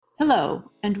Hello,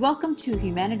 and welcome to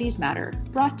Humanities Matter,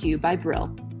 brought to you by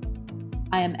Brill.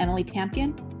 I am Emily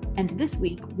Tamkin, and this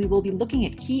week we will be looking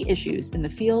at key issues in the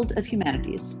field of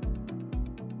humanities.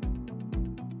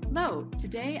 Hello,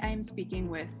 today I am speaking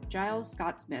with Giles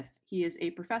Scott-Smith. He is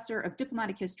a professor of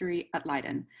diplomatic history at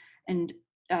Leiden, and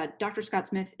Dr.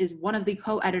 Scott-Smith is one of the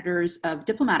co-editors of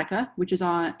Diplomatica, which is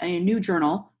a new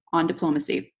journal on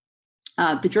diplomacy.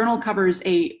 The journal covers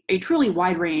a truly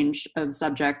wide range of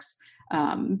subjects,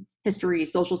 history,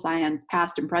 social science,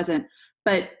 past and present,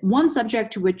 but one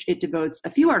subject to which it devotes a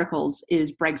few articles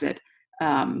is Brexit,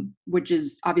 which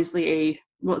is obviously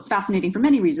it's fascinating for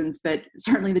many reasons, but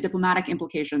certainly the diplomatic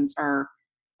implications are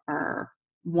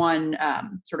one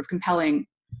sort of compelling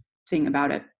thing about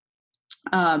it.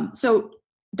 So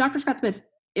Dr. Scott-Smith,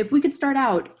 if we could start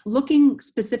out looking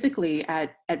specifically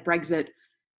at Brexit,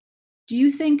 do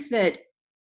you think that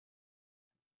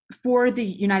for the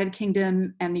United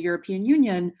Kingdom and the European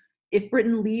Union, if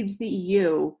Britain leaves the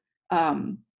EU,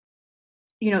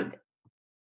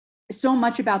 so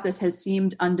much about this has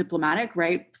seemed undiplomatic,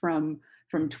 right? From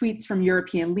tweets from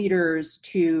European leaders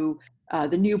to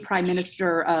the new Prime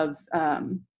Minister of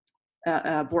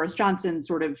Boris Johnson,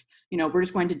 sort of, we're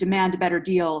just going to demand a better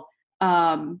deal.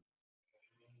 Can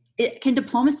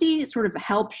diplomacy sort of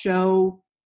help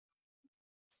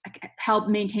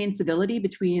maintain civility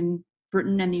between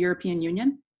Britain and the European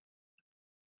Union?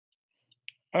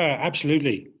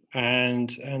 Absolutely, and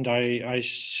I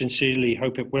sincerely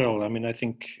hope it will. I mean, I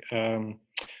think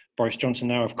Boris Johnson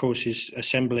now, of course, is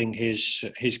assembling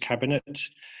his cabinet.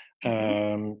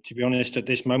 To be honest, at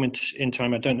this moment in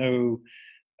time, I don't know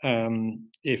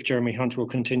if Jeremy Hunt will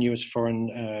continue as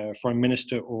foreign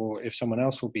minister or if someone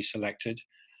else will be selected.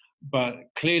 But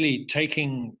clearly,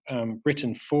 taking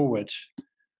Britain forward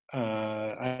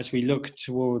as we look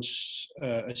towards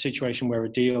a situation where a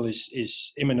deal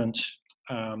is imminent,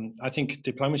 I think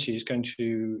diplomacy is going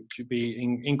to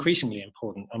be increasingly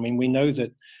important. I mean, we know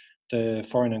that the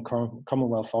Foreign and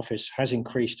Commonwealth Office has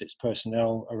increased its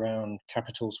personnel around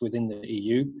capitals within the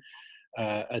EU,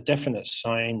 a definite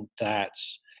sign that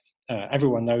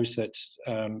everyone knows that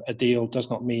a deal does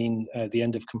not mean the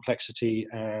end of complexity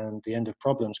and the end of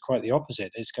problems. Quite the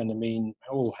opposite. It's going to mean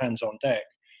all hands on deck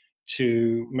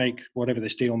to make whatever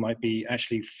this deal might be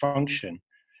actually function.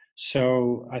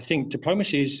 So I think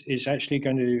diplomacy is actually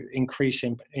going to increase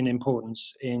in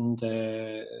importance in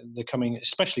the coming,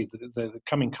 especially the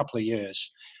coming couple of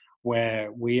years,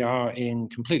 where we are in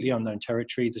completely unknown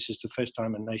territory. This is the first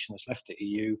time a nation has left the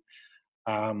EU.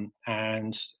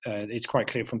 And it's quite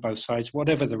clear from both sides,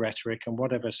 whatever the rhetoric and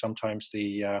whatever sometimes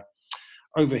the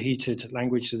overheated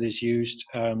language that is used,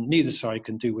 neither side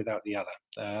can do without the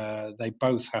other. They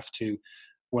both have to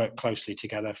work closely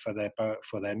together for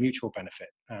their mutual benefit,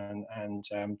 and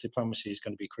diplomacy is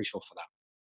going to be crucial for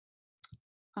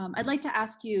that. I'd like to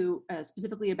ask you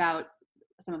specifically about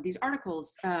some of these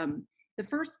articles. The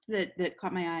first that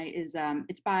caught my eye is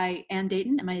it's by Anne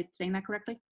Dayton. Am I saying that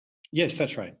correctly? Yes,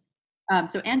 that's right.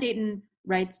 So Anne Dayton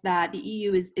writes that the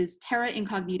EU is terra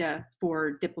incognita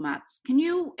for diplomats. Can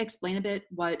you explain a bit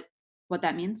what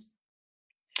that means?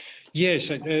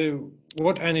 Yes,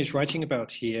 what Anne is writing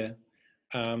about here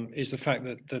is the fact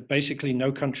that basically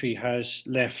no country has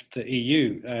left the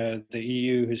EU. The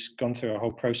EU has gone through a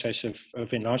whole process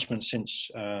of enlargement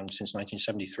since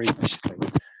 1973, basically,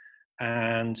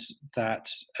 and that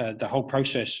the whole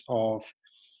process of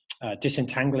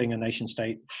disentangling a nation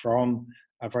state from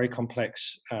a very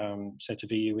complex set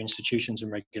of EU institutions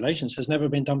and regulations has never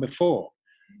been done before.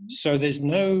 Mm-hmm. So there's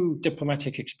no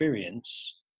diplomatic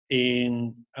experience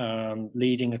in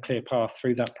leading a clear path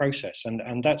through that process,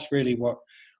 and that's really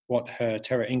what her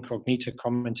terra incognita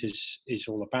comment is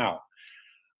all about.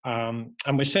 And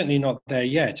we're certainly not there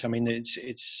yet. I mean,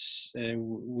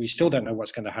 we still don't know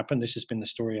what's going to happen. This has been the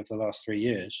story of the last 3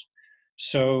 years.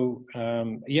 So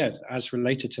as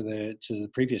related to the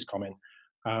previous comment,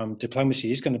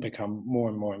 diplomacy is going to become more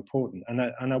and more important.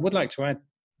 And I would like to add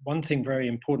one thing very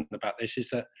important about this is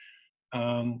that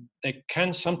there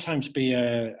can sometimes be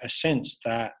a sense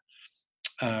that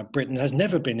Britain has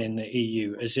never been in the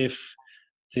EU, as if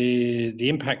the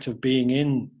impact of being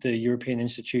in the European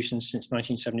institutions since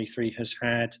 1973 has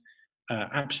had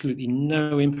absolutely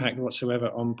no impact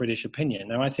whatsoever on British opinion.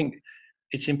 Now, I think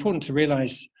it's important to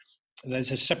realize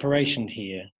there's a separation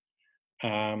here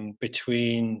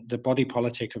between the body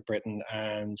politic of Britain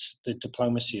and the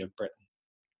diplomacy of Britain.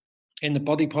 In the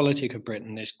body politic of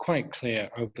Britain, it's quite clear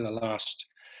over the last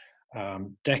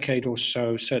decade or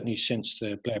so, certainly since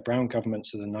the Blair-Brown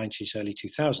governments of the 90s, early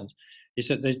 2000s, is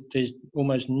that there's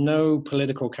almost no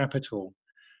political capital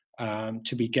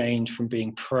to be gained from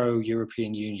being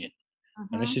pro-European Union.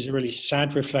 And this Mhm. is a really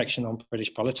sad reflection on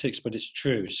British politics, but it's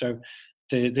true. So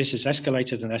this has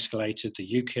escalated and escalated, the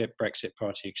UKIP, Brexit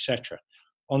Party, etc.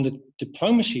 On the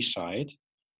diplomacy side,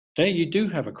 there you do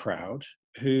have a crowd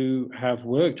who have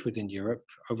worked within Europe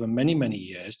over many, many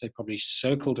years. They probably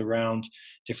circled around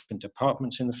different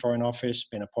departments in the Foreign Office,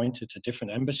 been appointed to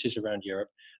different embassies around Europe.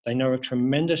 They know a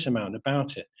tremendous amount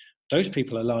about it. Those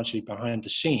people are largely behind the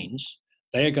scenes.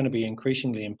 They are going to be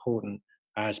increasingly important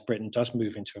as Britain does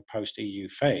move into a post-EU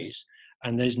phase.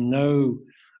 And there's no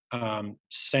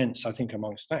sense, I think,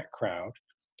 amongst that crowd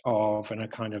of a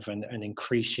kind of an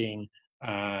increasing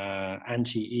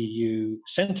anti-EU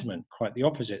sentiment, quite the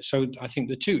opposite. So I think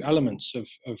the two elements of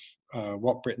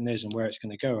what Britain is and where it's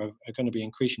going to go are going to be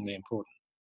increasingly important.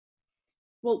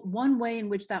 Well, one way in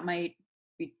which that might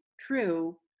be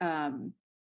true,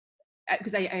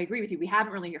 because I agree with you, we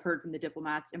haven't really heard from the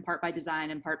diplomats, in part by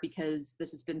design, in part because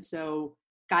this has been so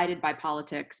guided by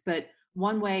politics. But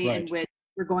one way in Right. which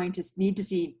we're going to need to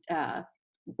see,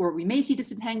 or we may see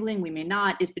disentangling, we may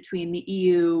not, is between the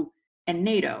EU and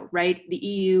NATO, right? The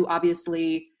EU,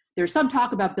 obviously, there's some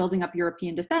talk about building up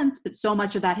European defense, but so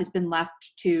much of that has been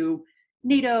left to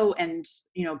NATO and,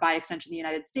 by extension, the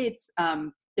United States.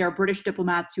 There are British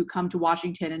diplomats who come to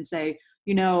Washington and say,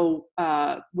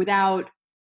 without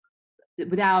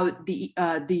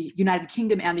the United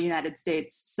Kingdom and the United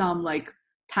States, some like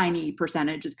tiny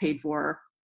percentage is paid for,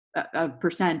 of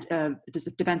percent of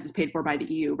defense is paid for by the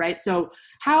EU, right? So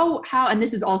how, and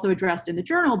this is also addressed in the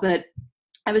journal, but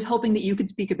I was hoping that you could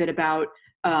speak a bit about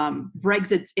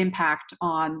Brexit's impact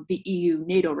on the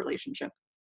EU-NATO relationship.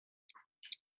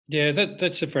 Yeah,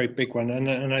 that's a very big one,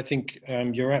 and I think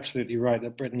you're absolutely right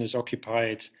that Britain has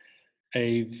occupied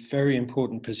a very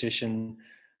important position.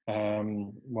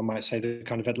 One might say the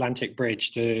kind of Atlantic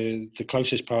bridge, the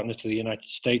closest partner to the United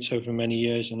States over many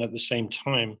years, and at the same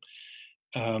time,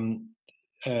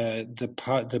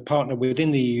 the partner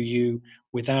within the EU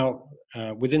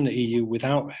within the EU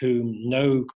without whom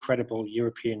no credible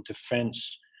European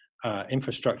defence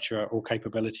infrastructure or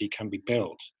capability can be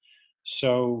built.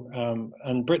 So,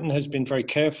 and Britain has been very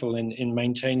careful in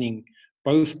maintaining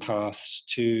both paths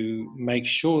to make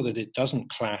sure that it doesn't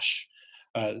clash,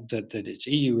 that its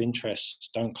EU interests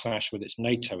don't clash with its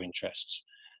NATO interests.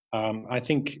 I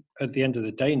think at the end of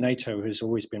the day, NATO has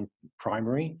always been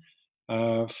primary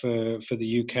for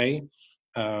the UK.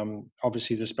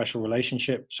 Obviously, the special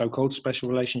relationship, so-called special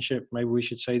relationship, maybe we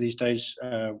should say these days,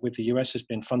 with the US has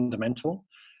been fundamental.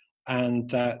 And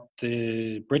that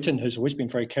Britain has always been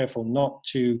very careful not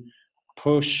to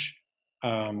push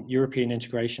European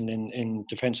integration in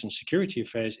defence and security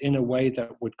affairs in a way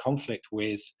that would conflict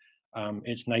with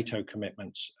its NATO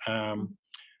commitments.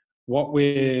 What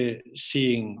we're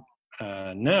seeing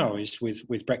now is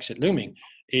with Brexit looming,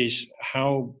 is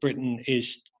how Britain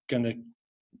is going to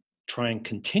try and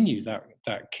continue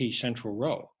that key central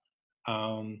role.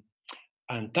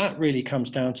 And that really comes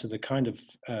down to the kind of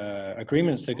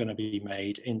agreements that are going to be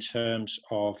made in terms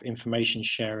of information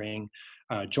sharing,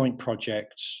 joint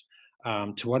projects,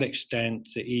 to what extent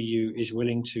the EU is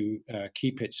willing to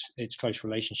keep its close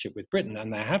relationship with Britain.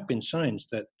 And there have been signs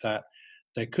that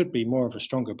there could be more of a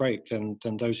stronger break than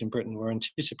those in Britain were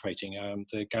anticipating.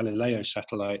 The Galileo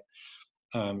satellite,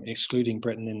 excluding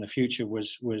Britain in the future,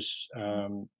 was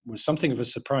something of a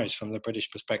surprise from the British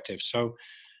perspective. So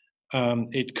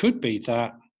it could be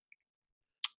that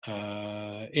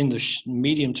in the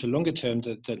medium to longer term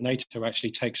that NATO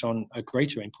actually takes on a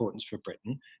greater importance for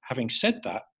Britain. Having said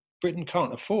that, Britain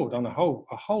can't afford on a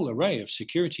whole array of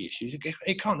security issues.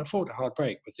 It can't afford a hard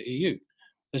break with the EU.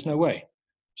 There's no way.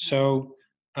 So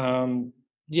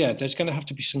there's going to have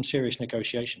to be some serious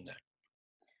negotiation there.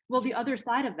 Well, the other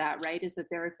side of that, right, is that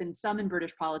there have been some in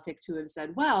British politics who have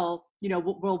said, well,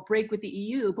 we'll break with the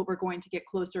EU, but we're going to get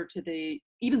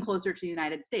even closer to the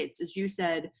United States. As you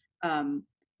said,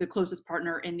 the closest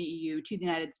partner in the EU to the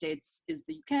United States is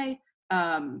the UK.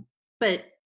 But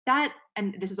that,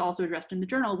 and this is also addressed in the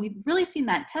journal, we've really seen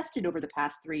that tested over the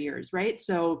past 3 years, right?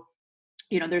 So,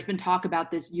 there's been talk about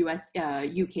this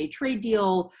US-UK trade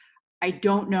deal. I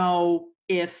don't know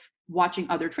if watching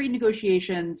other trade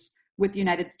negotiations with the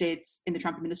United States in the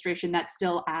Trump administration, that's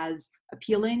still as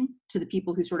appealing to the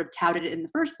people who sort of touted it in the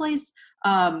first place.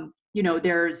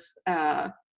 There's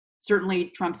certainly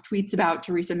Trump's tweets about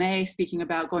Theresa May speaking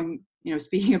about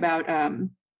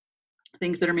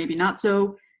things that are maybe not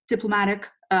so diplomatic.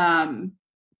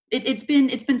 It's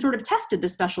been sort of tested,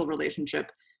 this special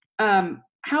relationship.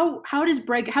 How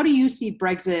do you see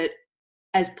Brexit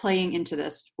as playing into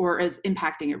this, or as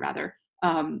impacting it rather?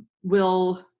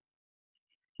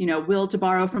 will, to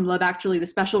borrow from Love Actually, the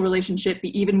special relationship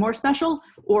be even more special,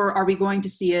 or are we going to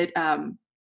see it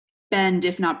bend,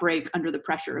 if not break, under the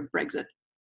pressure of Brexit?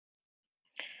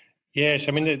 Yes,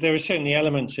 I mean there are certainly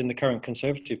elements in the current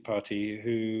Conservative Party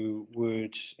who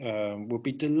would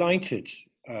be delighted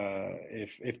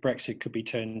if Brexit could be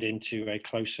turned into a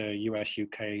closer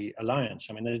US-UK alliance.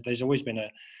 I mean, there's always been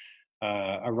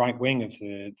a right wing of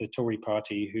the Tory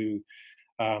Party who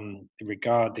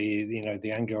regard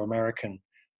the Anglo-American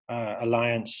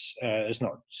alliance as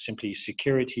not simply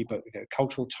security, but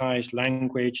cultural ties,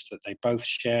 language, that they both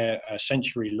share a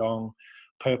century-long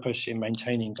purpose in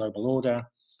maintaining global order.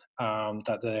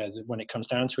 That when it comes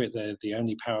down to it, they're the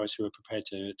only powers who are prepared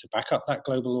to back up that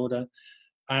global order.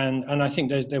 And I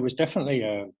think there was definitely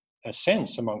a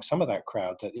sense among some of that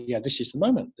crowd that, yeah, this is the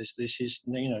moment. This is,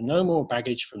 no more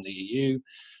baggage from the EU.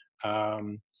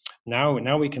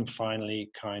 Now we can finally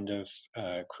kind of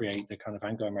create the kind of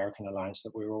Anglo-American alliance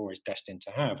that we were always destined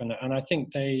to have. And I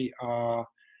think they are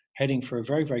heading for a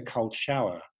very, very cold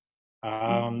shower.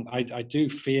 I do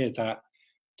fear that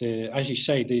as you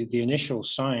say, the initial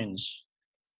signs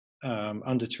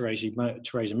under Theresa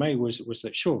May was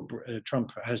that, sure,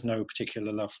 Trump has no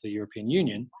particular love for the European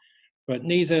Union, but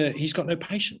he's got no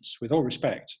patience, with all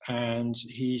respect, and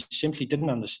he simply didn't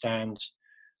understand,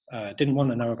 didn't want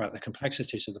to know about the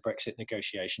complexities of the Brexit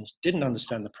negotiations, didn't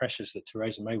understand the pressures that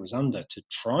Theresa May was under to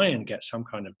try and get some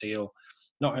kind of deal,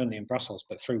 not only in Brussels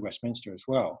but through Westminster as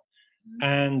well,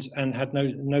 and had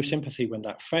no sympathy when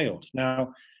that failed.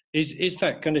 Now, is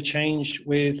that going to change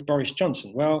with Boris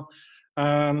Johnson? Well,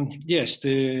 yes,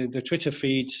 the Twitter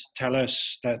feeds tell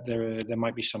us that there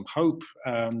might be some hope,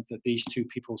 that these two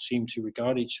people seem to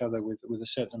regard each other with a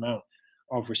certain amount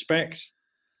of respect,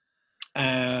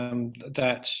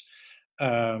 that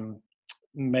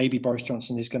maybe Boris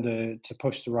Johnson is going to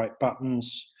push the right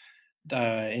buttons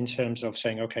in terms of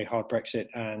saying, okay, hard Brexit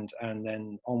and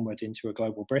then onward into a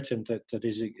global Britain. That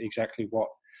is exactly what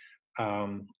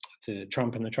the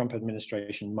Trump and the Trump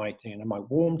administration might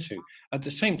warm to. At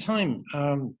the same time,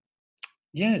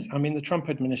 yes, I mean, the Trump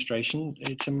administration,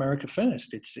 it's America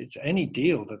first. It's any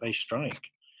deal that they strike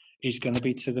is going to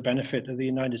be to the benefit of the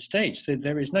United States.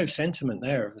 There is no sentiment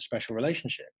there of a special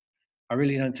relationship. I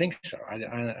really don't think so.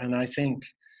 And I think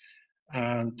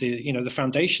the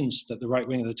foundations that the right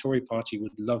wing of the Tory party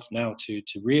would love now to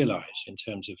realize in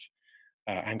terms of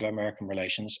Anglo-American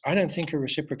relations, I don't think are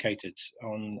reciprocated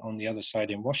on the other side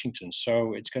in Washington.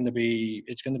 So it's going to be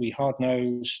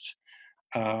hard-nosed,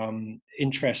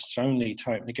 interests-only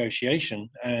type negotiation,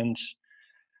 and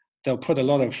they'll put a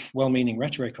lot of well-meaning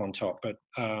rhetoric on top. But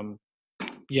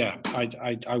yeah,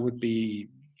 I would be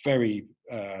very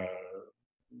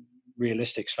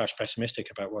realistic / pessimistic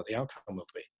about what the outcome will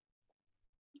be.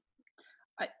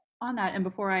 On that, and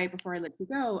before I let you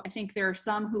go, I think there are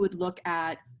some who would look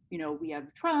at, we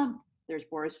have Trump, there's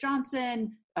Boris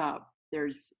Johnson,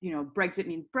 there's, Brexit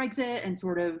means Brexit, and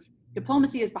sort of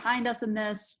diplomacy is behind us in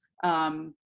this.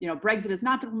 Brexit is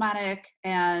not diplomatic,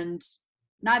 and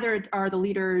neither are the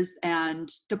leaders, and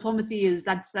diplomacy is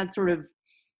that's sort of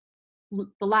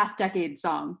the last decade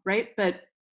song, right? But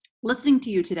listening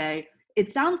to you today,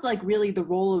 it sounds like really the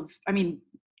role of,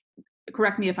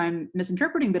 correct me if I'm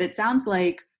misinterpreting, but it sounds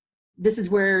like this is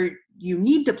where you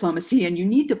need diplomacy and you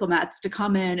need diplomats to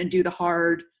come in and do the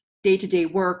hard day-to-day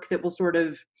work that will sort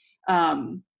of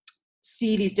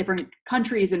see these different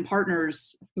countries and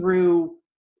partners through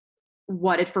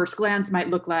what at first glance might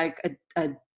look like a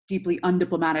deeply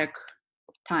undiplomatic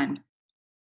time.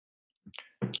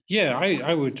 Yeah,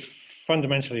 I would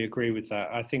fundamentally agree with that.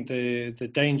 I think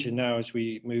the danger now, as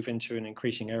we move into an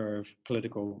increasing era of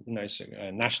political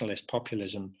nationalist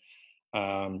populism,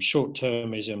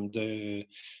 short-termism, the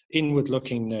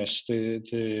inward-lookingness,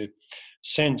 the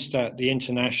sense that the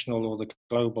international or the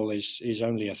global is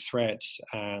only a threat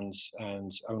and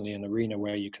only an arena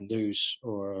where you can lose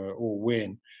or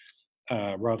win,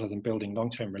 rather than building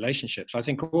long-term relationships. I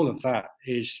think all of that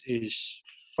is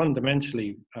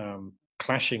fundamentally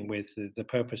clashing with the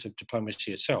purpose of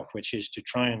diplomacy itself, which is to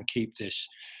try and keep this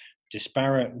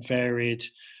disparate, varied,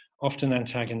 often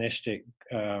antagonistic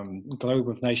globe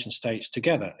of nation states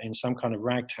together in some kind of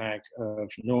ragtag of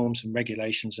norms and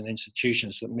regulations and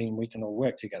institutions that mean we can all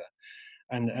work together.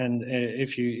 And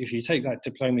if you take that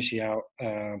diplomacy out,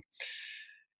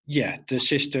 the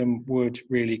system would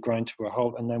really grind to a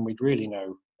halt, and then we'd really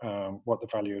know what the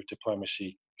value of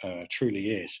diplomacy truly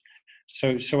is.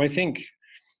 So I think,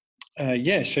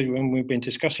 so when we've been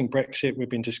discussing Brexit, we've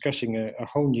been discussing a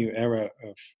whole new era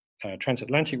of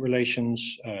transatlantic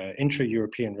relations,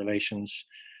 intra-European relations,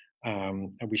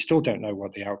 and we still don't know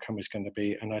what the outcome is going to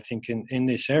be. And I think in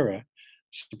this era,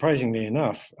 surprisingly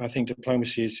enough, I think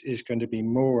diplomacy is going to be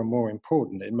more and more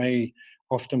important. It may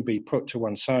often be put to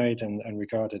one side and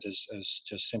regarded as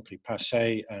just simply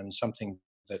passé and something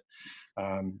that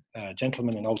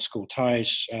gentlemen in old school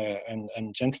ties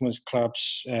and gentlemen's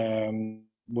clubs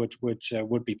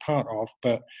would be part of.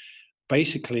 But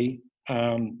basically,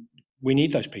 we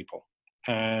need those people,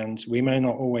 and we may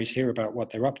not always hear about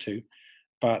what they're up to,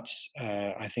 but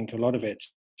I think a lot of it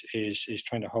is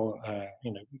trying to hold,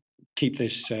 keep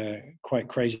this quite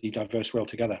crazy, diverse world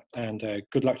together. And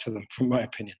good luck to them, from my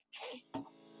opinion.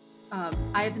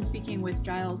 I have been speaking with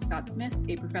Giles Scott-Smith,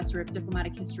 a professor of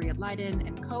diplomatic history at Leiden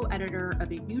and co-editor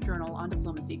of a new journal on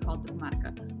diplomacy called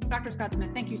Diplomatica. Dr. Scott-Smith,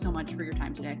 thank you so much for your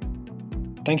time today.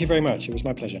 Thank you very much. It was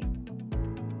my pleasure.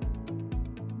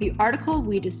 The article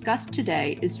we discussed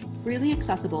today is freely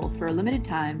accessible for a limited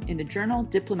time in the journal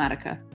Diplomatica.